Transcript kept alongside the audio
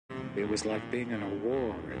It was like being in a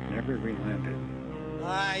war. It never relented.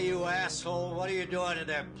 Ah, you asshole. What are you doing in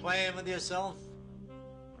there? Playing with yourself?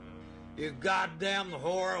 You goddamn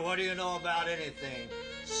whore. What do you know about anything?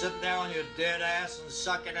 Sitting there on your dead ass and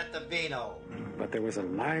sucking at the vino. But there was a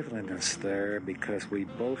liveliness there because we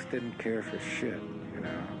both didn't care for shit, you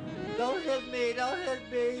know. Don't hit me. Don't hit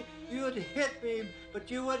me. You'd hit me, but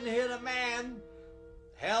you wouldn't hit a man.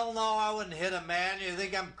 Hell no, I wouldn't hit a man. You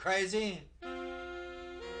think I'm crazy?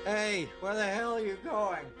 Hey, where the hell are you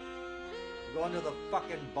going? I'm going to the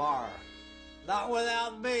fucking bar. Not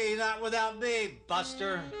without me,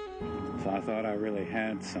 Buster. So I thought I really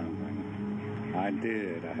had something. I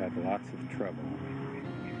did. I had lots of trouble.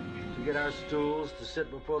 To get our stools, to sit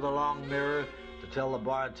before the long mirror, to tell the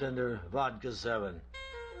bartender, vodka 7.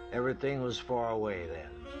 Everything was far away then.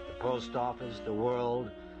 The post office, the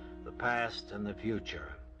world, the past, and the future.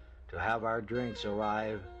 To have our drinks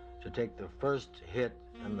arrive, to take the first hit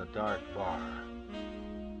in the dark bar.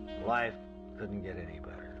 Life couldn't get any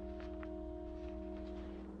better.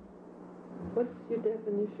 What's your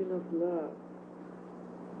definition of love?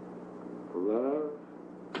 Love?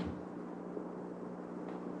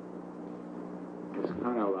 It's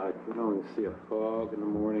kind of like, you know, when you see a fog in the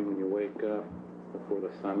morning when you wake up before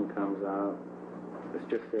the sun comes out. It's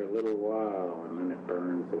just for a little while and then it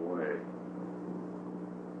burns away.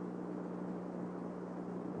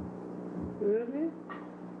 Really?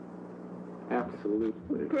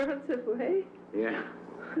 Absolutely. Burns away? Yeah.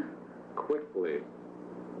 Quickly.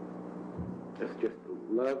 It's just,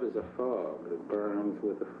 love is a fog that burns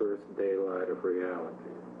with the first daylight of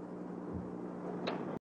reality.